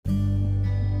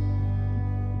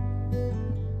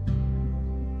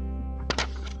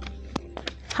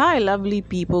Hi, lovely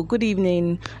people. Good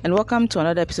evening, and welcome to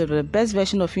another episode of the Best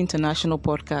Version of You International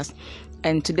podcast.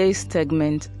 And today's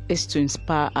segment is to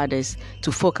inspire others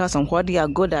to focus on what they are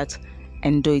good at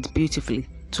and do it beautifully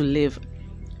to live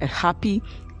a happy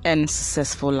and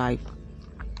successful life.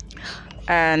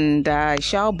 And I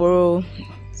shall borrow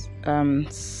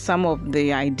some of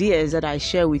the ideas that I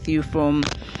share with you from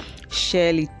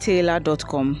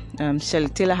ShirleyTaylor.com. Shirley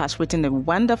Taylor has written a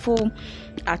wonderful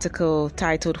article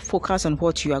titled Focus on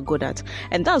What You Are Good At.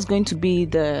 And that's going to be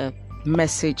the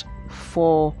message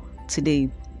for today.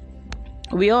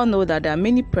 We all know that there are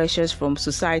many pressures from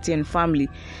society and family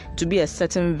to be a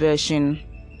certain version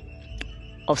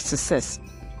of success.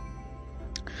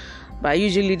 But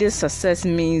usually this success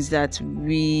means that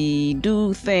we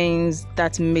do things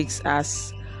that makes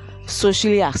us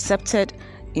socially accepted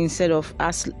instead of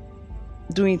us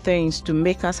doing things to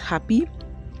make us happy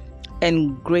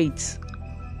and great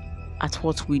at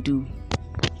what we do.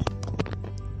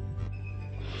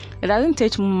 It doesn't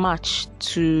take much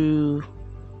to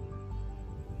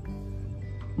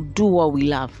do what we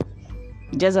love.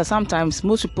 Just that sometimes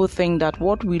most people think that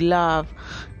what we love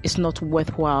is not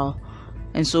worthwhile,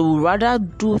 and so we rather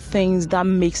do things that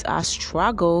makes us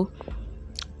struggle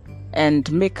and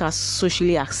make us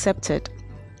socially accepted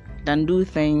than do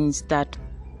things that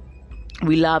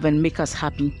we love and make us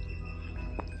happy.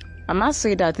 I must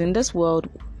say that in this world,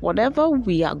 whatever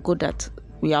we are good at,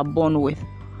 we are born with.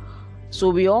 So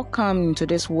we all come into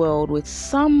this world with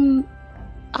some,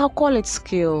 I'll call it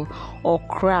skill or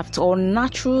craft or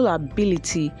natural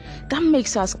ability that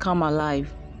makes us come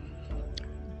alive.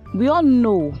 We all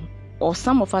know, or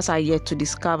some of us are yet to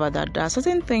discover, that there are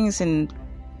certain things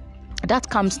that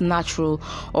comes natural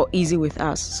or easy with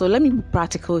us. So let me be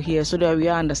practical here so that we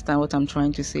understand what I'm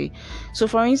trying to say. So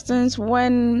for instance,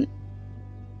 when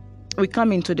we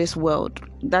come into this world,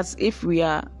 that's if we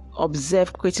are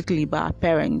observed critically by our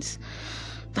parents,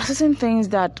 there are certain things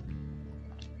that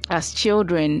as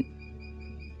children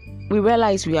we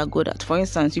realize we are good at. For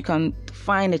instance, you can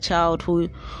find a child who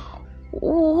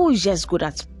is just good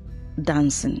at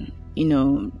dancing,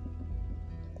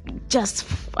 just,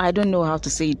 I don't know how to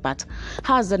say it, but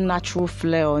has a natural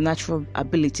flair or natural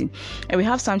ability. And we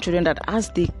have some children that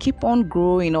as they keep on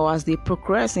growing or as they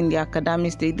progress in their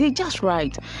academics, they just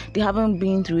write. They haven't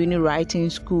been through any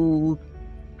writing school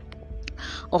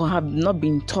or have not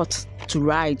been taught to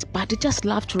write, but they just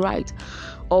love to write.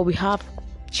 Or we have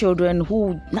children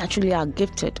who naturally are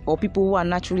gifted, or people who are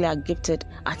naturally are gifted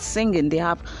at singing. They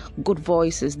have good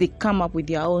voices. They come up with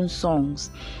their own songs.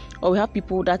 Or we have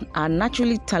people that are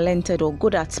naturally talented or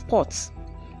good at sports.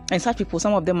 And such people,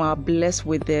 some of them are blessed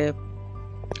with a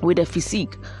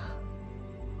physique.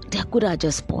 They're good at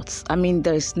just sports. I mean,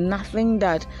 there is nothing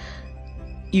that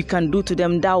you can do to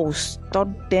them that will stop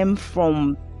them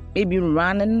from maybe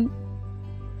running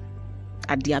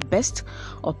at their best,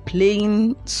 or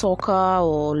playing soccer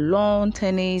or lawn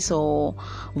tennis or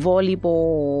volleyball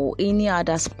or any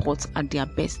other sports at their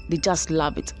best. They just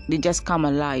love it. They just come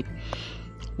alive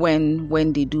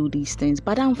when they do these things.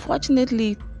 But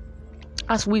unfortunately,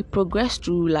 as we progress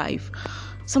through life,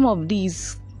 some of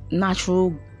these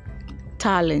natural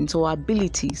talents or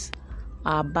abilities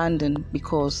are abandoned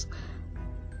because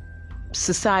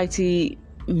society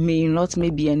may not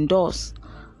maybe endorse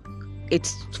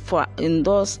it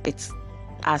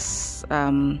as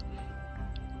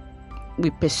we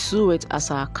pursue it as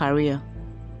our career.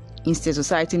 Instead,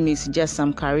 society may suggest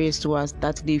some careers to us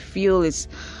that they feel it's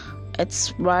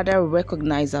rather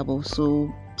recognizable.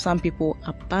 So some people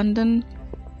abandon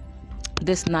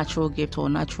this natural gift or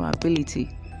natural ability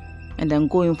and then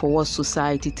going for what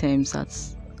society terms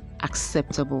as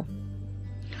acceptable.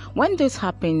 When this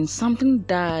happens, something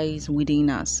dies within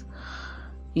us.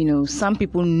 Some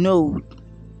people know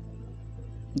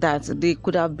that they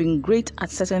could have been great at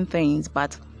certain things,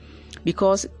 but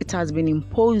because it has been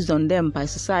imposed on them by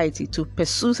society to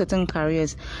pursue certain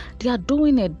careers, they are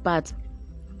doing it, but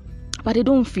they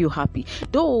don't feel happy.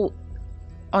 Though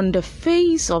on the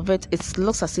face of it, it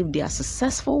looks as if they are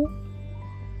successful,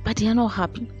 but they are not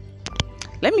happy.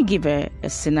 Let me give a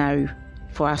scenario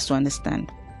for us to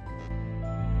understand.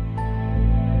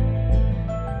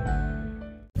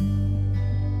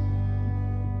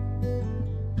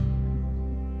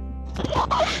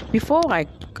 Before I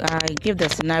give the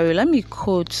scenario, let me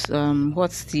quote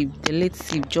what the late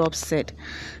Steve Jobs said,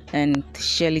 and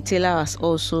Shirley Taylor has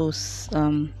also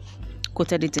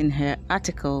quoted it in her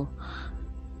article.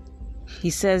 He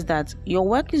says that your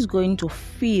work is going to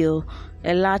fill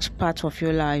a large part of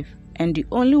your life, and the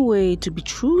only way to be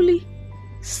truly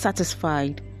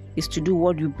satisfied is to do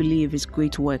what you believe is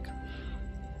great work.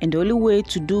 And the only way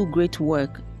to do great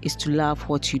work is to love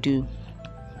what you do.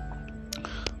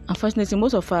 Unfortunately,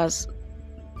 most of us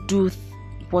do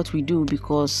what we do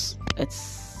because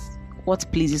it's what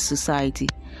pleases society.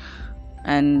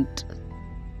 And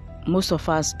most of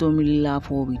us don't really love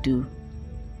what we do.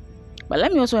 But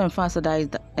let me also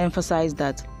emphasize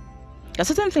that there are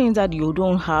certain things that you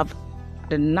don't have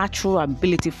the natural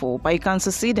ability for, but you can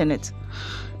succeed in it.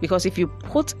 Because if you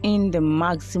put in the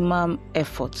maximum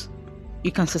effort,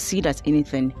 you can succeed at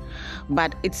anything.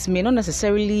 But it may not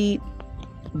necessarily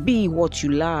be what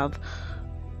you love,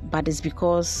 but it's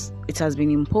because it has been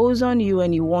imposed on you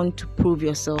and you want to prove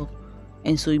yourself,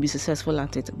 and so you'll be successful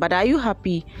at it. But are you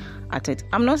happy at it?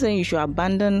 I'm not saying you should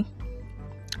abandon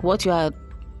what you are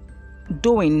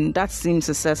doing that seems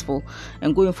successful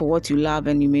and going for what you love,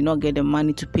 and you may not get the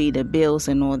money to pay the bills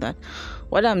and all that.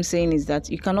 What I'm saying is that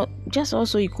you cannot just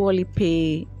also equally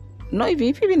pay, not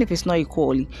even if it's not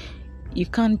equally, you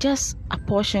can just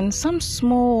apportion some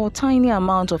small tiny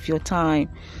amount of your time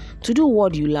to do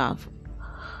what you love,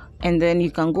 and then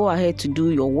you can go ahead to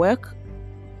do your work,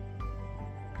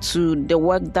 to the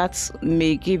work that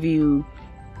may give you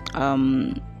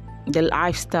the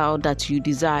lifestyle that you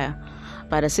desire.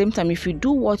 But at the same time, if you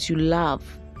do what you love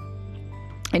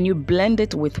and you blend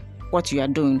it with what you are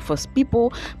doing, most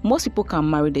people can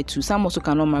marry the two. Some also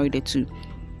cannot marry the two.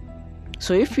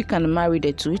 So if you can marry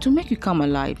the two, it will make you come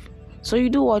alive. So you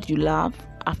do what you love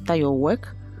after your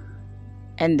work,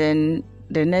 and then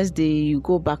the next day you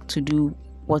go back to do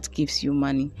what gives you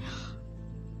money.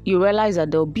 You realize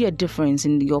that there will be a difference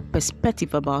in your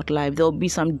perspective about life. There will be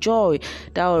some joy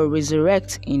that will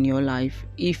resurrect in your life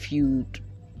if you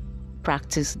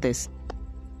practice this.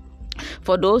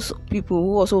 For those people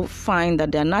who also find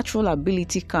that their natural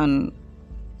ability can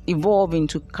evolve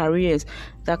into careers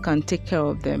that can take care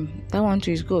of them, that one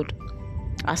too is good.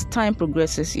 As time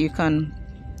progresses, you can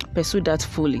pursue that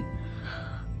fully,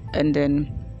 and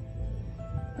then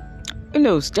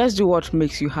just do what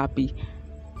makes you happy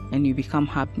and you become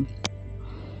happy.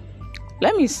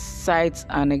 Let me cite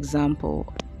an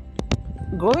example.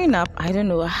 Growing up, I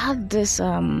had this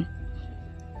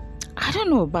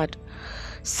but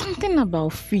something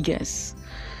about figures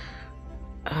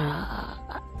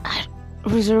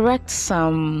resurrect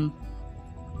some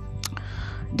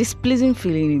displeasing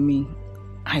feeling in me.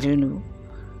 I don't know.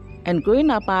 And growing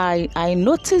up, I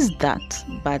noticed that,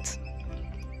 but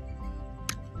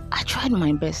I tried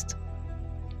my best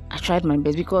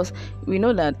because we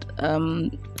know that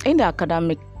in the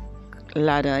academic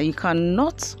ladder, you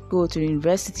cannot go to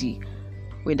university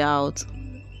without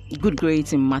good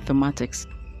grades in mathematics.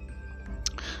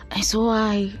 And so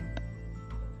I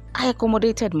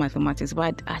accommodated mathematics,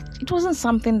 but it wasn't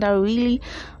something that really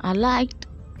I liked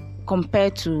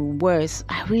compared to words.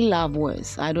 I really love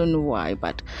words. I don't know why,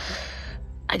 but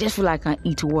I just feel like I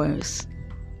eat words.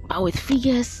 But with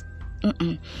figures,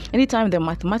 anytime the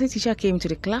mathematics teacher came to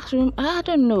the classroom, I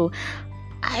don't know,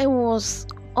 I was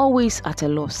always at a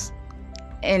loss.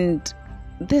 And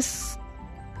this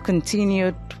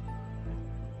continued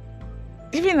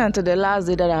even until the last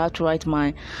day that I had to write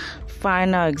my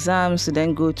final exams to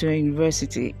then go to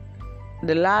university.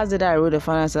 The last day that I wrote the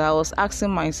final, I was asking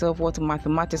myself what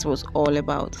mathematics was all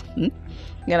about.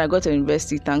 Then I got to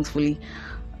university, thankfully,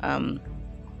 and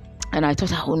I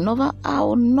thought I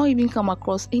will not even come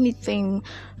across anything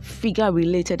figure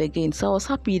related again. So I was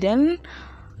happy. Then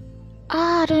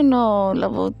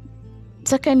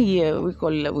second year, we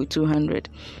call it level 200.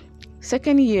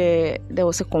 Second year, there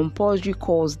was a compulsory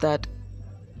course that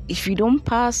if you don't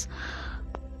pass,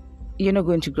 you're not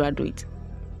going to graduate.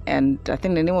 And I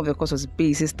think the name of the course was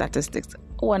Basic Statistics.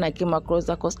 When I came across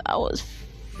that course, I was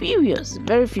furious,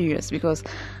 very furious, because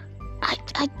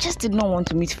I just did not want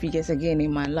to meet figures again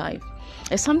in my life.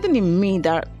 There's something in me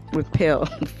that repel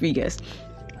figures.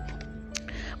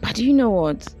 But you know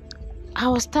what? I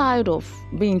was tired of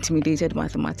being intimidated by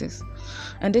mathematics.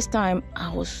 And this time,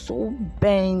 I was so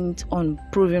bent on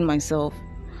proving myself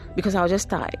because I was just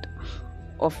tired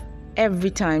of every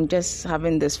time just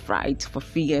having this fright for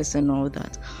figures and all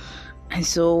that. And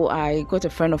so I got a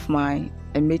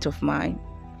mate of mine,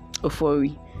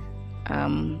 Ofori.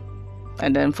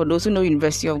 And then for those who know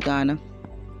University of Ghana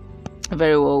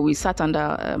very well, we sat under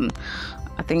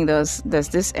I think there's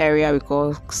this area we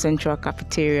call Central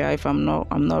Cafeteria, if I'm not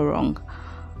wrong.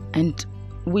 And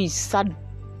we sat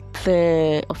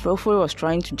there. Ofori was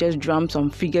trying to just drum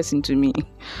some figures into me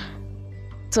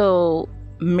till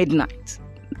midnight,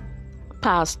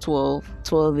 past 12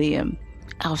 a.m.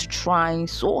 I was trying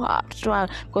so hard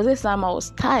because this time I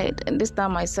was tired, and this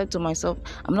time I said to myself,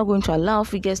 I'm not going to allow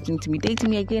figures to intimidate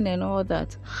me again and all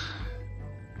that.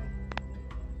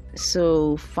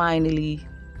 So finally,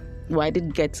 I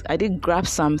did grab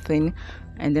something,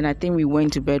 and then I think we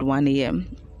went to bed 1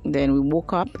 a.m. Then we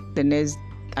woke up the next,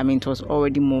 it was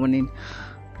already morning.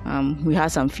 We had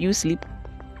some few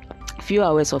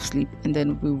hours of sleep, and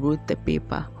then we wrote the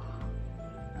paper.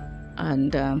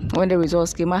 And when the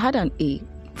results came, I had an A.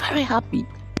 Very happy.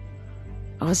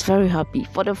 I was very happy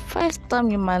for the first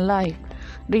time in my life,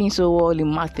 doing so well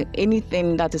in math,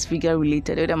 anything that is figure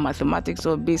related, whether mathematics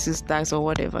or basic stats or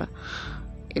whatever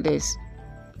it is.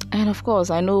 And of course,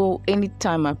 I know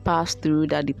anytime I passed through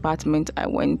that department, I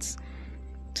went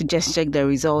to just check the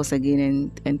results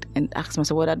again and ask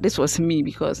myself whether this was me,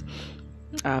 because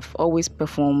I've always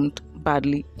performed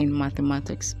badly in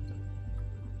mathematics.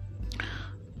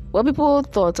 Well, people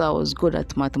thought I was good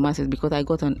at mathematics because I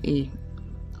got an A.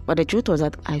 But the truth was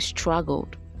that I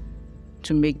struggled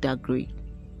to make that grade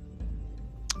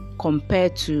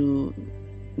compared to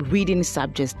reading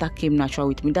subjects that came natural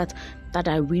with me, that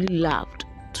I really loved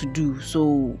to do.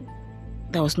 So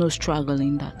there was no struggle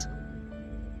in that.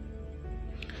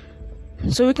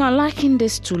 So we can liken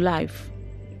this to life.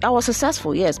 I was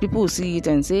successful, yes. People will see it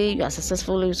and say you are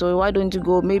successful, so why don't you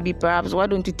go, why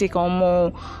don't you take on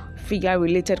more figure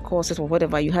related courses or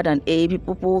whatever? You had an A.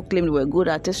 People claimed you were good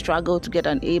at it, struggled to get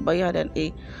an A, but you had an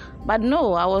A. But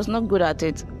no, I was not good at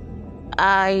it.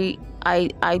 I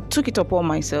took it upon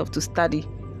myself to study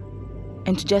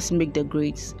and to just make the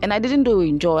grades. And I didn't do it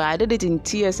in joy. I did it in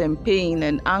tears and pain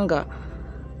and anger.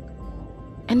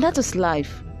 And that is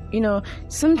life.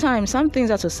 Sometimes some things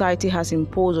that society has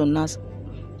imposed on us,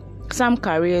 some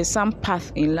careers, some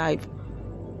path in life,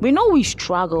 we know we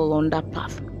struggle on that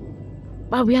path,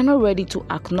 but we are not ready to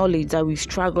acknowledge that we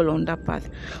struggle on that path.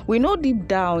 We know deep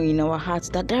down in our hearts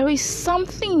that there is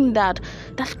something that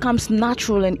comes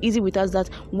natural and easy with us, that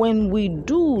when we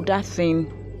do that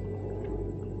thing,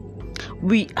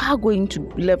 we are going to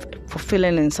live a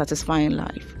fulfilling and satisfying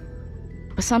life.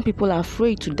 But some people are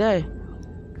afraid to dare,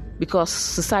 because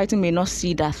society may not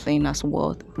see that thing as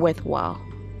worthwhile.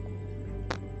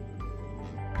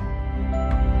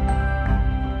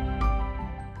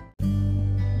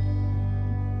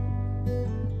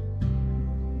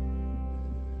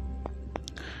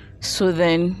 So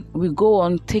then we go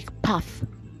on take path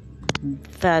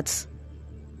that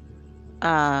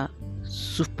are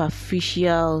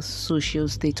superficial social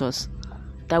status,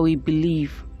 that we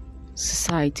believe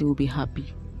society will be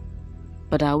happy.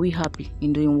 But are we happy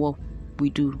in doing what we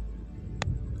do?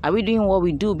 Are we doing what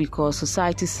we do because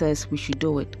society says we should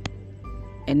do it,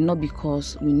 and not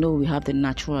because we know we have the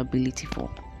natural ability for?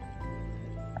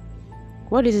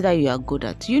 What is it that you are good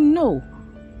at?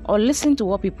 Or listen to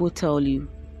what people tell you.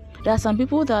 There are some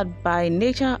people that by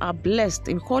nature are blessed.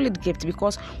 We call it gift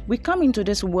because we come into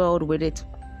this world with it.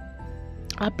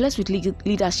 Are blessed with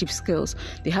leadership skills.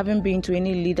 They haven't been to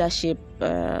any leadership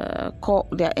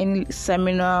any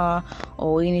seminar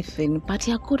or anything, but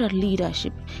they are good at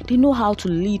leadership. They know how to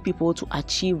lead people to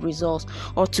achieve results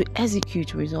or to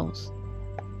execute results.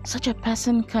 Such a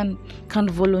person can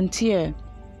volunteer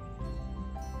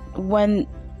when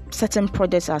certain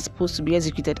projects are supposed to be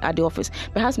executed at the office.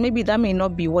 Perhaps maybe that may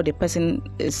not be what the person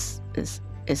is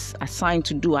assigned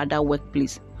to do at that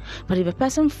workplace. But if a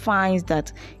person finds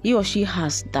that he or she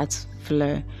has that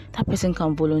flair, that person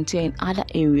can volunteer in other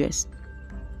areas.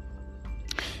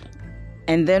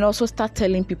 And then also start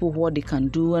telling people what they can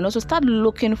do, and also start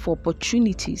looking for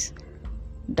opportunities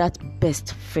that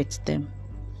best fit them.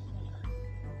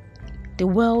 The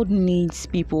world needs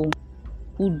people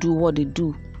who do what they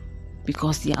do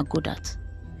because they are good at.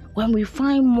 When we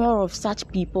find more of such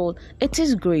people, it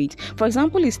is great. For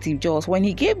example, Steve Jobs, when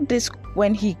he gave this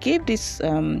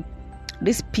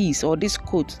piece or this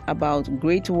quote about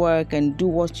great work and do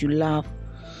what you love,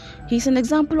 he's an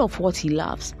example of what he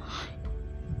loves.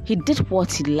 He did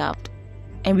what he loved,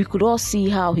 and we could all see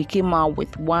how he came out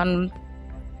with one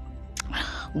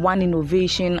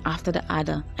innovation after the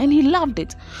other, and he loved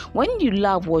it. When you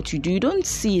love what you do, you don't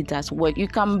see it as work. You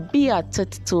can be at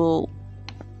it till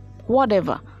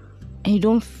whatever, and you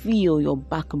don't feel your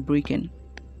back breaking.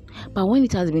 But when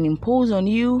it has been imposed on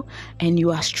you and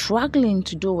you are struggling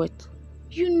to do it,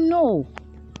 you know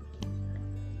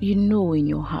in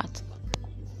your heart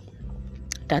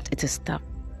that it is tough.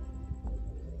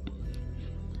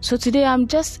 So today I'm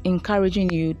just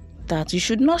encouraging you that you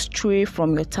should not stray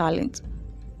from your talent.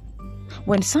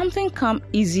 When something comes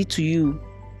easy to you,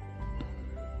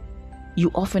 you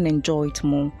often enjoy it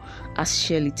more, as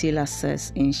Shirley Taylor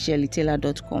says in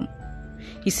shirleytaylor.com.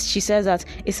 She says that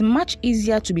it's much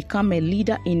easier to become a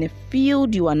leader in a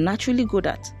field you are naturally good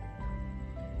at.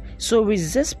 So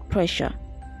resist pressure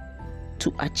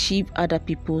to achieve other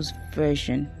people's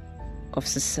version of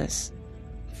success.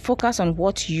 Focus on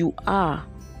what you are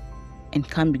and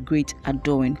can be great at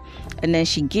doing. And then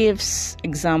she gives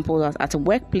examples that at a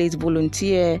workplace,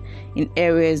 volunteer in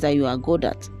areas that you are good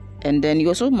at. And then you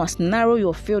also must narrow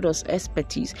your field of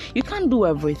expertise. You can't do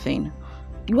everything.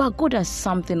 You are good at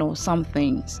something or some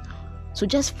things. So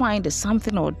just find the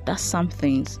something or that some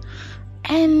things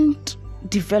and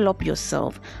develop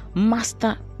yourself.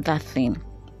 Master that thing.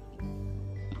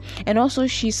 And also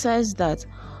she says that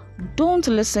don't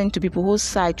listen to people who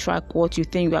sidetrack what you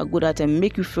think you are good at and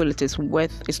make you feel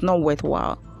it's not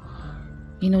worthwhile.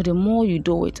 The more you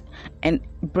do it and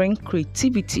bring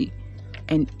creativity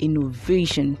and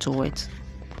innovation to it,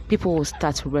 people will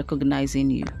start recognizing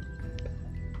you.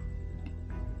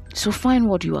 So find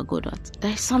what you are good at.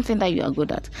 There is something that you are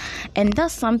good at. And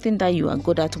that's something that you are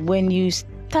good at. When you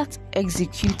start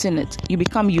executing it, you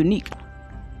become unique.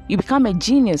 You become a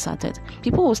genius at it.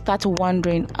 People will start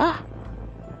wondering, how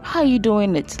are you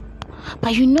doing it?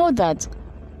 But you know that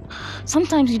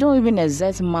sometimes you don't even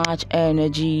exert much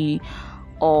energy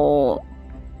or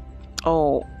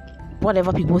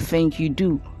whatever people think you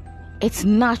do. It's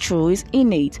natural, it's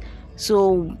innate.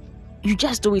 So you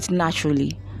just do it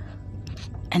naturally.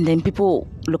 And then people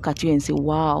look at you and say,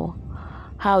 wow,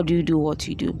 how do you do what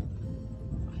you do?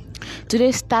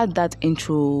 Today, start that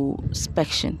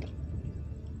introspection.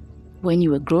 When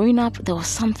you were growing up, there was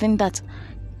something that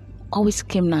always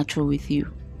came natural with you.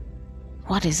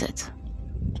 What is it?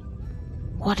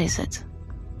 What is it?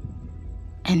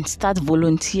 And start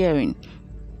volunteering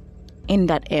in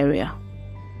that area.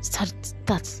 Start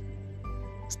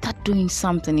doing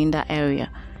something in that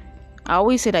area. I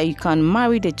always say that you can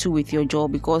marry the two with your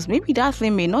job, because maybe that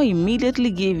thing may not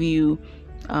immediately give you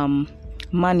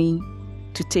money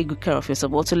to take good care of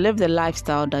yourself or to live the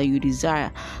lifestyle that you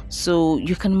desire. So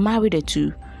you can marry the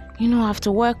two.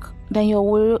 After work, then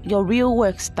your real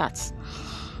work starts.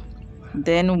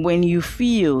 Then when you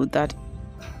feel that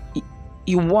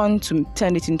you want to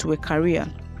turn it into a career,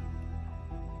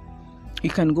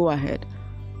 you can go ahead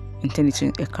and turn it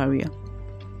into a career.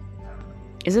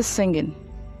 Is it singing?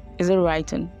 Is it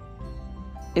writing?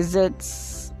 Is it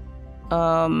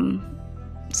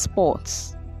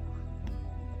sports?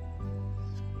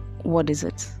 What is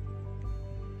it?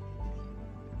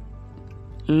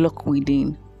 Look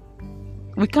within.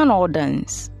 We can all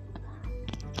dance.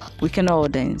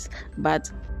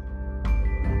 But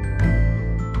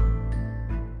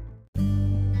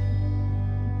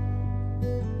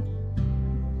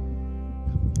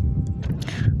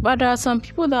there are some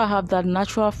people that have that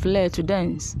natural flair to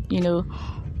dance,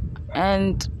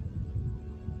 and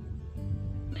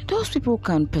those people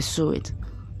can pursue it.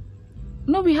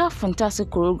 We have fantastic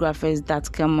choreographers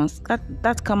that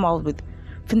come out with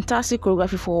fantastic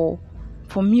choreography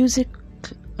for music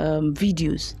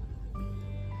videos.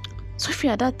 So if you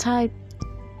are that type,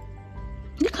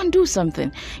 you can do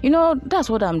something. That's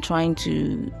what I'm trying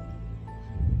to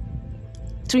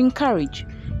encourage.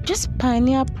 Just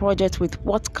pioneer projects with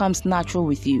what comes natural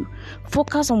with you.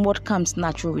 Focus on what comes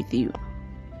natural with you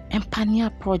and pioneer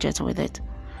projects with it.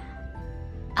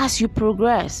 As you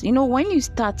progress, when you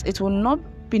start, it will not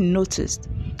be noticed.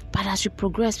 But as you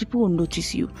progress, people will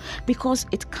notice you because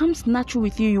it comes natural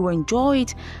with you. You enjoy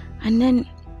it, and then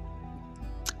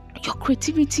your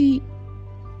creativity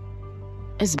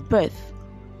is birth.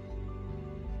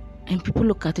 And people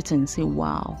look at it and say,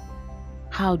 wow,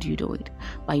 how do you do it?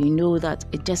 But you know that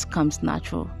it just comes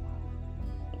natural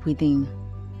within.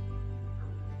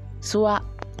 So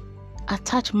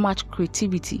attach much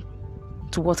creativity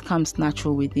to what comes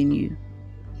natural within you.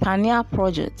 Pioneer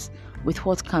projects with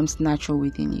what comes natural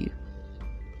within you.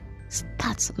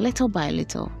 Start little by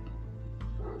little,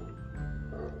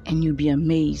 and you'll be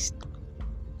amazed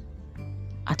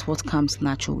at what comes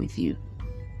natural with you.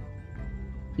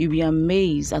 You'll be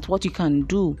amazed at what you can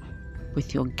do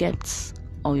with your gifts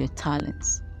or your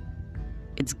talents.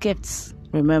 It's gifts,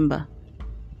 remember,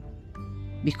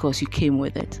 because you came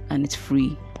with it and it's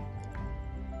free.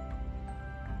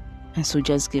 And so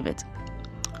just give it.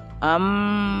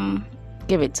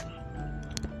 Give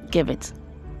it.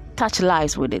 Touch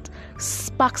lives with it.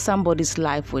 Spark somebody's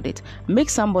life with it. Make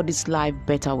somebody's life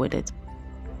better with it.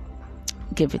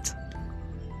 Give it.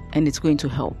 And it's going to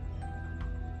help.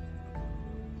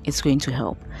 It's going to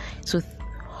help. So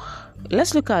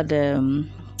let's look at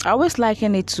I always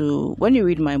liken it to when you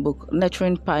read my book,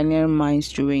 Nurturing Pioneering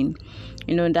Minds to Reign.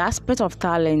 In the aspect of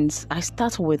talents, I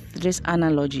start with this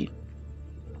analogy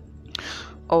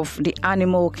of the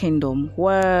animal kingdom,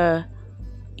 where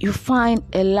you find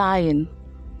a lion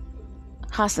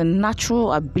has a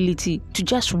natural ability to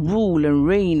just rule and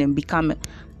reign and become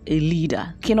a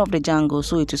leader, king of the jungle,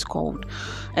 so it is called.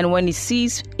 And when it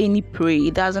sees any prey,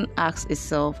 it doesn't ask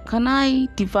itself, can I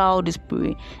devour this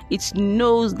prey? It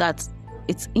knows that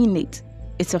it's innate.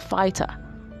 It's a fighter.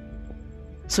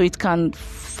 So it can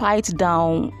fight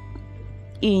down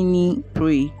any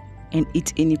prey and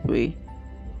eat any prey.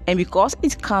 And because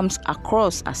it comes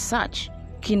across as such,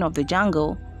 king of the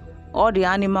jungle, all the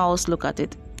animals look at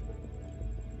it.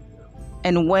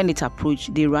 And when it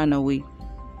approaches, they run away.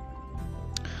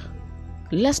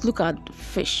 Let's look at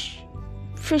fish.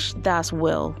 Fish does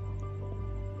well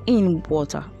in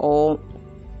water, or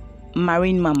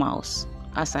marine mammals,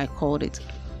 as I called it.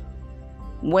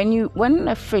 When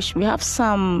a fish, we have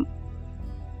some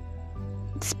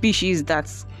species that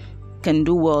can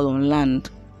do well on land,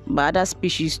 but other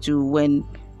species too, when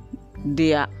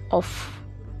they are off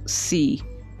sea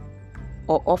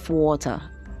or off water,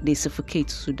 they suffocate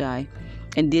to die.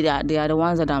 And they are the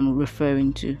ones that I'm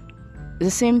referring to. It's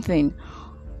the same thing.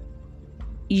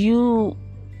 You,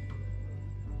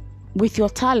 with your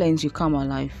talents, you come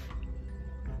alive.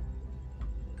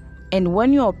 And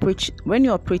when you're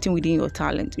operating within your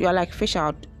talent, you are like fish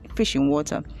in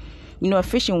water. A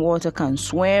fish in water can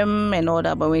swim and all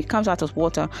that, but when it comes out of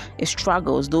water, it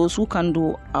struggles. Those who can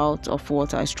do out of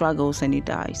water, it struggles and it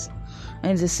dies.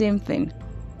 And it's the same thing.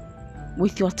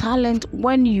 With your talent,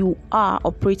 when you are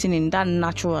operating in that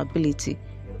natural ability,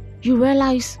 you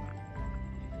realize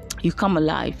you come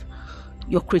alive.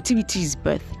 Your creativity is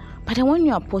birth. But then when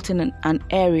you are put in an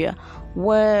area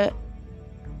where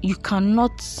you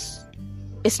cannot,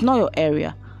 it's not your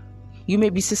area, you may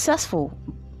be successful,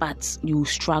 but you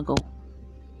struggle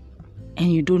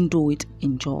and you don't do it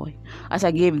in joy. As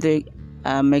I gave the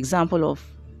example of,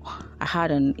 I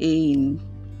had an A in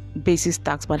basic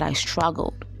stats, but I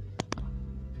struggled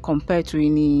compared to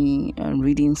any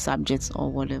reading subjects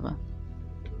or whatever.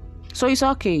 So it's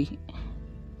okay.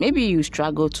 Maybe you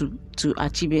struggle to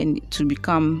achieve and to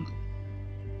become,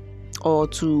 or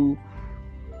to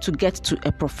get to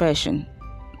a profession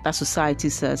that society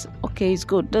says, okay, it's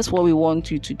good, that's what we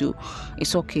want you to do.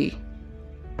 It's okay.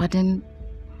 But then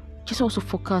just also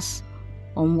focus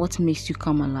on what makes you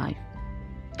come alive.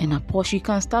 And you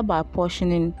can start by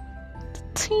apportioning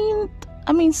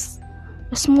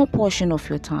a small portion of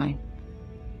your time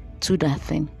to that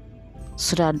thing,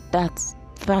 so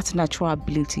that natural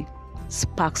ability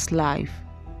sparks life,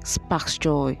 sparks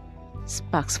joy,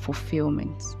 sparks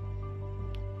fulfillment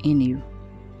in you.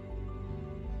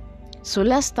 So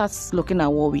let's start looking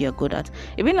at what we are good at.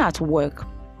 Even at work,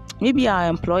 maybe our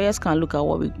employers can look at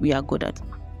what we are good at.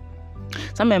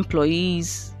 Some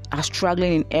employees are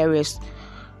struggling in areas.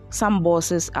 Some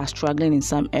bosses are struggling in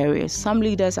some areas. Some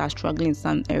leaders are struggling in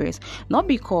some areas. Not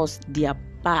because they are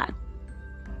bad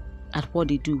at what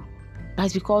they do, but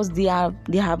it's because they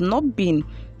have not been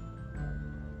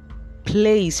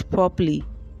placed properly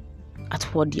at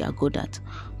what they are good at.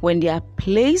 When they are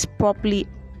placed properly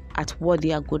at what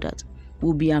they are good at,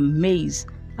 we'll be amazed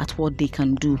at what they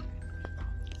can do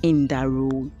in that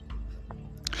role.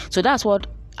 So that's what,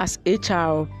 as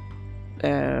HR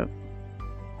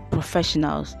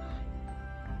professionals,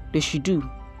 they should do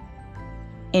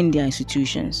in their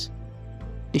institutions.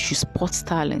 They should spot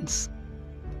talents,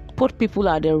 put people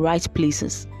at the right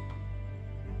places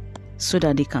so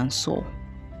that they can soar.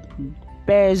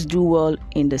 Birds do well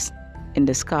in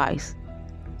the skies,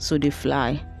 so they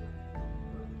fly.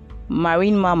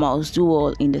 Marine mammals do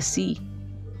well in the sea,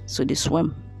 so they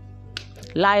swim.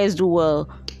 Lions do well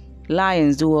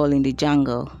in the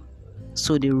jungle,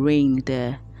 so they reign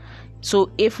there.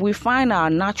 So if we find our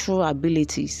natural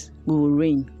abilities, we will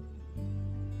reign.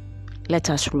 Let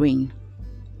us reign.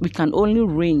 We can only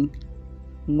reign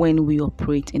when we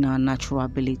operate in our natural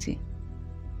ability.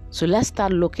 So let's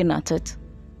start looking at it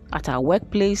at our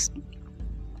workplace,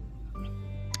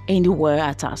 anywhere,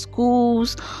 at our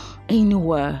schools,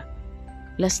 anywhere.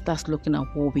 Let's start looking at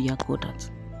what we are good at.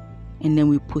 And then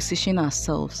we position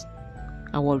ourselves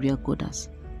at what we are good at.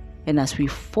 And as we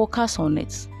focus on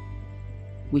it,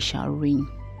 we shall reign.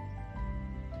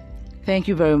 Thank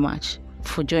you very much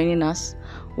for joining us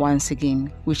once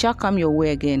again. We shall come your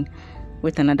way again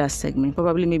with another segment,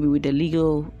 probably maybe with the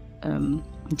legal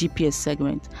GPS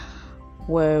segment,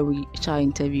 where we shall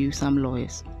interview some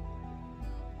lawyers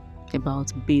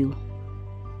about bail.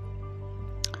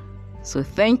 So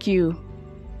thank you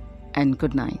and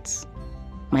good night.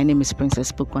 My name is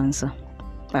Princess Pukwansa,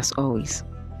 as always.